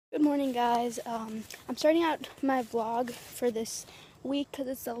Good morning, guys. I'm starting out my vlog for this week because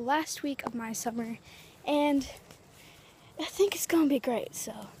it's the last week of my summer, and I think it's gonna be great.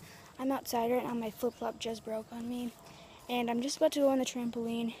 So I'm outside right now. My flip-flop just broke on me, and I'm just about to go on the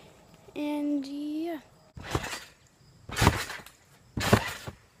trampoline, and yeah.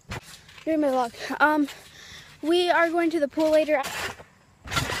 During my vlog, we are going to the pool later.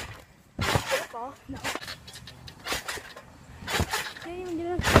 No. Can't even get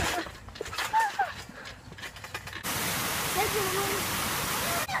in.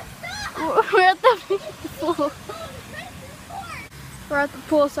 We're at the pool. We're at the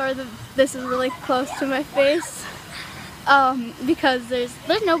pool. Sorry that this is really close to my face, because there's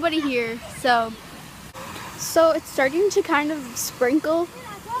nobody here. So it's starting to kind of sprinkle,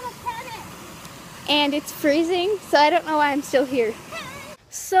 and it's freezing. So I don't know why I'm still here.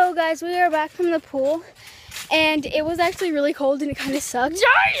 So guys, we are back from the pool, and it was actually really cold and it kind of sucked.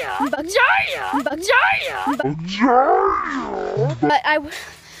 But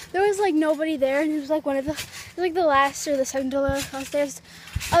there was like nobody there, and it was like the last or the second to the last days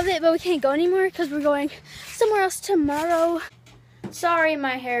of it. But we can't go anymore because we're going somewhere else tomorrow. Sorry,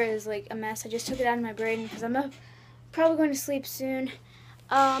 my hair is like a mess. I just took it out of my braid because I'm probably going to sleep soon.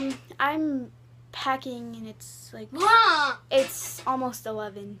 I'm packing, and it's like it's almost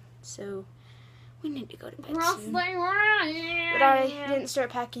 11, so we need to go to bed soon. But I didn't start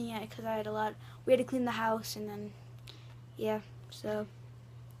packing yet because I had a lot. We had to clean the house, and then yeah. So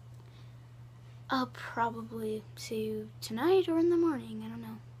I'll probably see you tonight or in the morning. I don't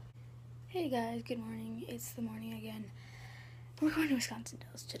know. Hey guys, good morning. It's the morning again. We're going to Wisconsin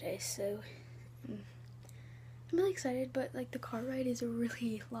Dells today, so I'm really excited. But like the car ride is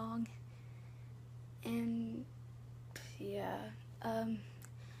really long, and yeah. I'm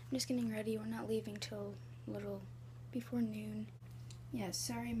just getting ready. We're not leaving till a little before noon. Yeah,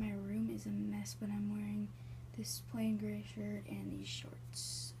 sorry my room is a mess, but I'm wearing this plain gray shirt and these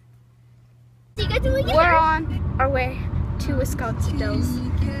shorts. We're on our way to Wisconsin Dells.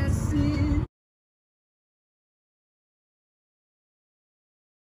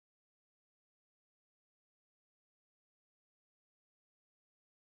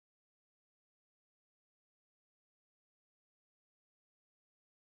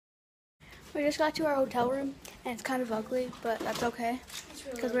 We just got to our hotel room, and it's kind of ugly, but that's okay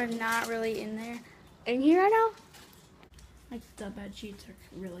because we're not really in there. In here right now? Like the bed sheets are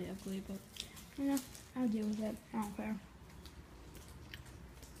really ugly, but you know, I'll deal with it. I don't care.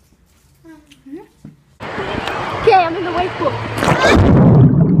 Okay, I'm in the wave pool.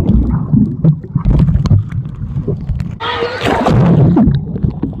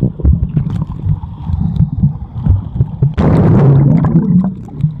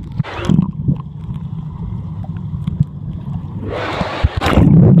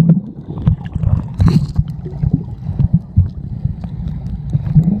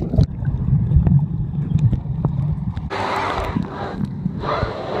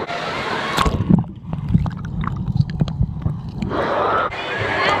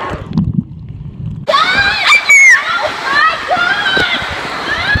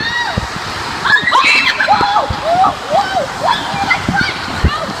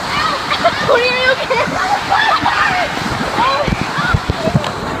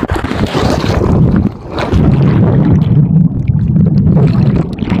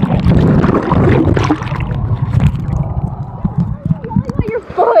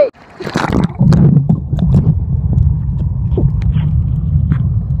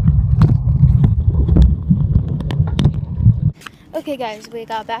 Okay guys, we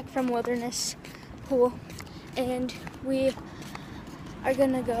got back from Wilderness Pool, and we're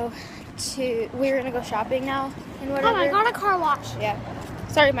gonna go shopping now and whatever. Oh, I got a car wash. Yeah.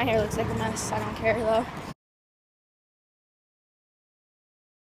 Sorry my hair looks like a mess. I don't care though.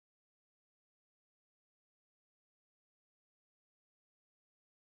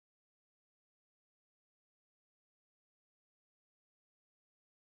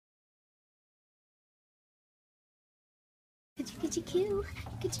 Kitty coo.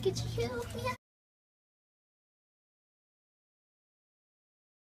 Kitty coo. Yeah.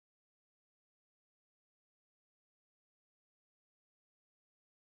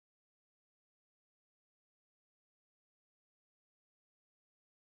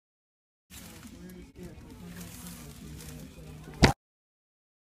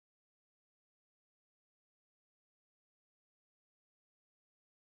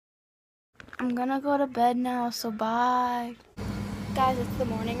 I'm gonna go to bed now, so bye. Guys, it's the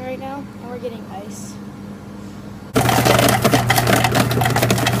morning right now, and we're getting ice.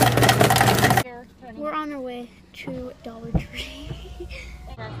 We're on our way to Dollar Tree.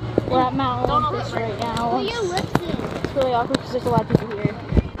 We're at Mount Olympus right now. It's really awkward because there's a lot of people here.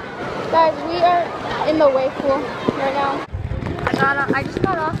 Guys, we are in the wave pool right now. I just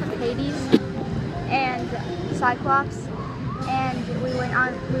got off of Hades and Cyclops, and we went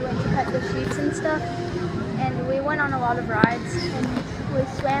to cut the shoots and stuff, and we went on a lot of rides, and we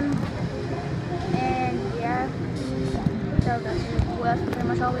swam, and yeah, so that's pretty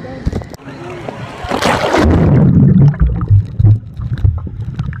much all we did.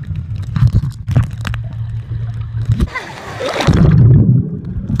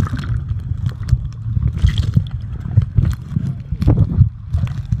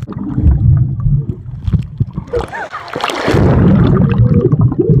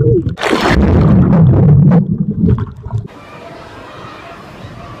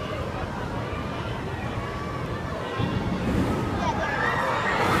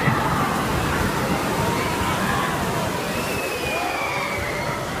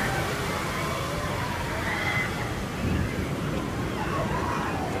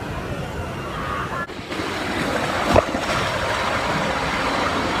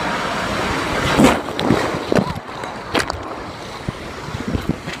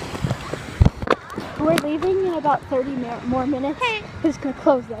 We're leaving in about 30 more minutes. It's gonna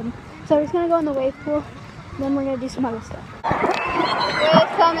close then. So we're just gonna go in the wave pool, and then we're gonna do some other stuff.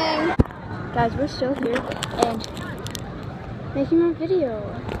 It's coming! Guys, we're still here and making a video.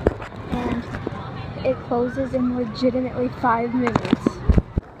 And it closes in legitimately 5 minutes.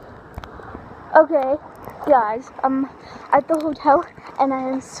 Okay, guys, I'm at the hotel and I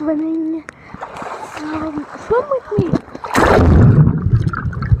am swimming. Swim with me!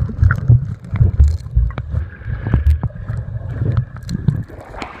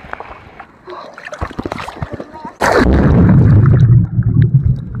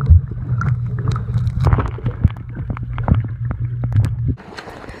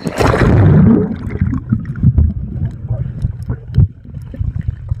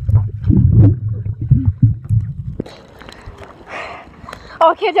 Oh,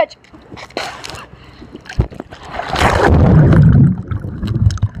 I can't touch.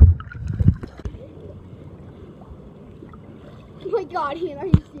 Oh my god, Ian, are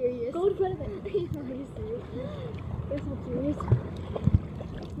you serious? Go in front of it. Ian, are you serious? That's not serious.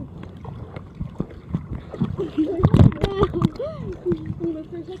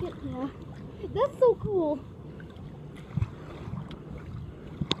 For a second. Yeah. That's so cool.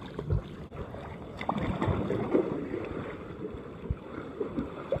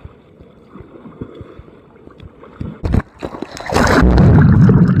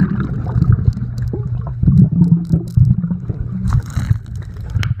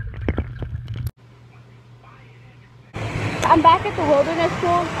 I'm back at the wilderness pool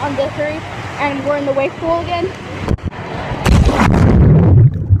on day 3, and we're in the wave pool again.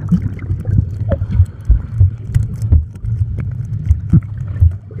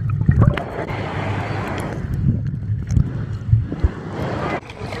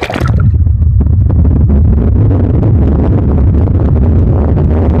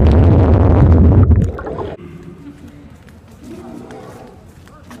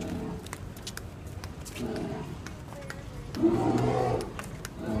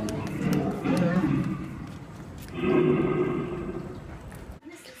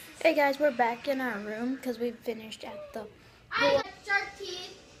 Hey guys, we're back in our room because we finished at the pool.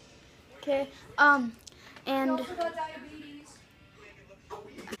 Okay, and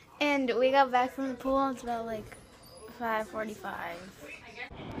we got back from the pool. It's about like 5:45.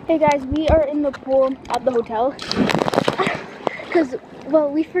 Hey guys, we are in the pool at the hotel because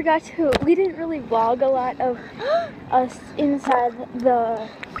we didn't really vlog a lot of us inside the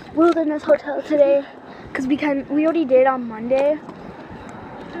wilderness hotel today because we already did on Monday.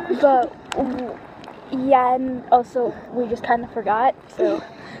 But yeah, and also we just kind of forgot, so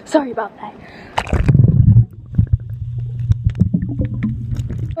sorry about that.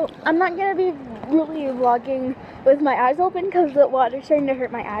 So, I'm not gonna be really vlogging with my eyes open because the water's starting to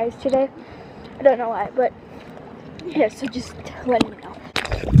hurt my eyes today. I don't know why, but yeah, so just letting you know.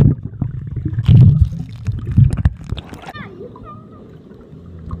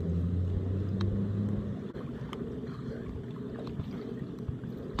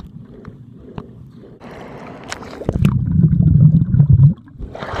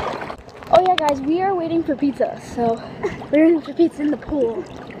 Oh yeah guys, we are waiting for pizza, so we're waiting for pizza in the pool.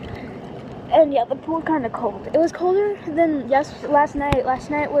 And yeah, the pool kind of cold. It was colder than last night. Last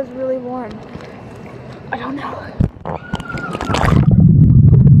night was really warm. I don't know.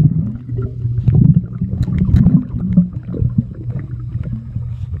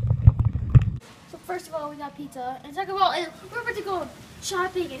 So first of all, we got pizza, and second of all, we're about to go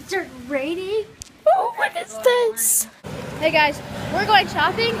shopping and it started raining. Oh, what is this? Hey guys, we're going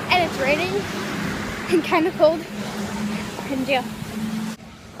shopping and it's raining and kind of cold. And yeah.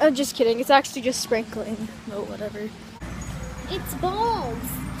 Oh, just kidding. It's actually just sprinkling. Oh, whatever. It's balls.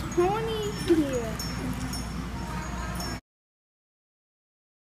 Tony here.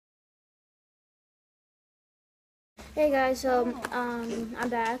 Hey guys, so I'm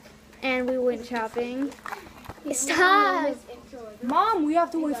back and we went shopping. Stop! Mom, we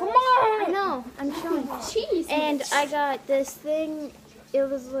have to wait for Mom. I know, I'm showing. Jeez. And I got this thing. It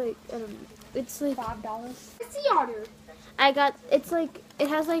was like, I don't know. It's like $5. Sea otter. I got, it's like, it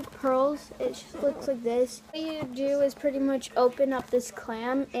has like pearls. It just looks like this. What you do is pretty much open up this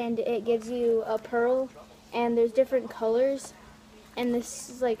clam and it gives you a pearl and there's different colors. And this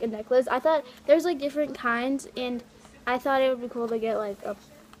is like a necklace. I thought there's like different kinds and I thought it would be cool to get like a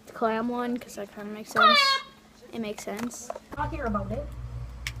clam one because that kind of makes sense. It makes sense. I'll hear about it.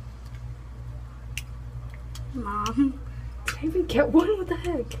 Mom, did I even get one? What the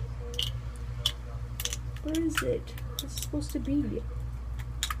heck? Where is it? It's supposed to be.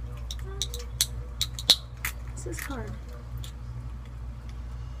 What's this card?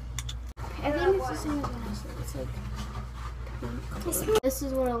 I think it's the same as when I said it's like this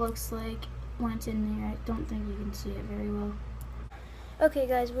is what it looks like when it's in there. I don't think you can see it very well. Okay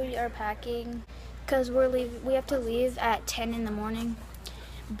guys, we are packing because we have to leave at 10 in the morning,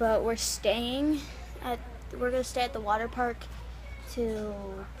 but we're gonna stay at the water park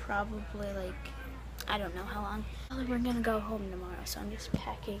till probably like I don't know how long. We're gonna go home tomorrow, so I'm just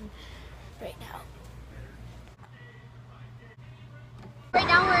packing right now. Right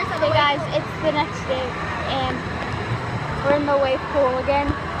now we're Hey guys, it's the next day and we're in the wave pool again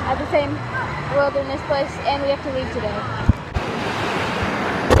at the same wilderness place and we have to leave today.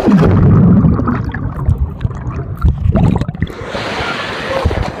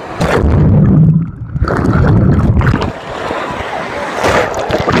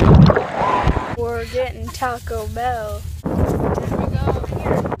 We're getting Taco Bell.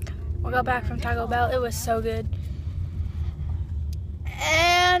 We got back from Taco Bell. It was so good.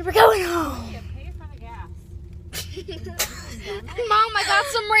 And we're going home. Mom, I got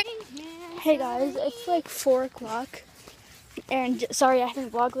some rain. Hey guys, it's like 4 o'clock. And sorry, I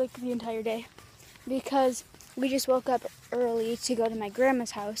haven't vlogged like the entire day because we just woke up early to go to my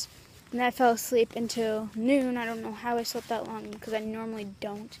grandma's house. And I fell asleep until noon. I don't know how I slept that long because I normally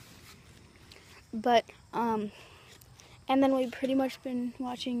don't. But, and then we've pretty much been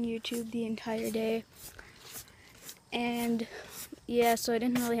watching YouTube the entire day. And, yeah, so I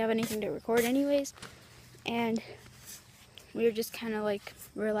didn't really have anything to record anyways. And we were just kind of like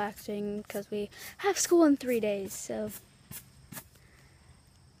relaxing because we have school in 3 days. So,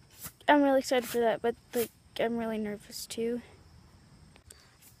 I'm really excited for that, but like, I'm really nervous too.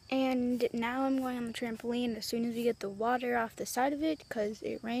 And now I'm going on the trampoline as soon as we get the water off the side of it because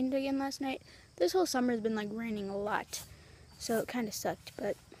it rained again last night. This whole summer has been like raining a lot, so it kind of sucked,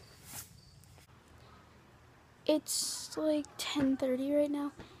 but it's like 10:30 right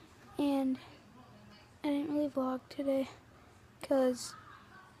now, and I didn't really vlog today because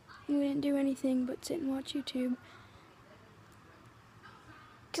we didn't do anything but sit and watch YouTube.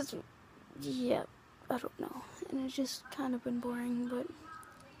 Because, yeah, I don't know, and it's just kind of been boring, but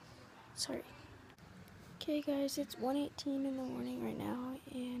sorry. Okay guys, it's 1:18 in the morning right now,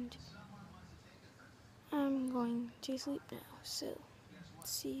 and I'm going to sleep now, so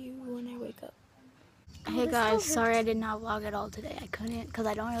see you when I wake up. Hey guys, sorry I did not vlog at all today. I couldn't because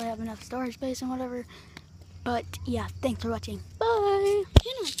I don't really have enough storage space and whatever. But yeah, thanks for watching. Bye!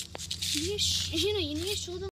 you need to show them.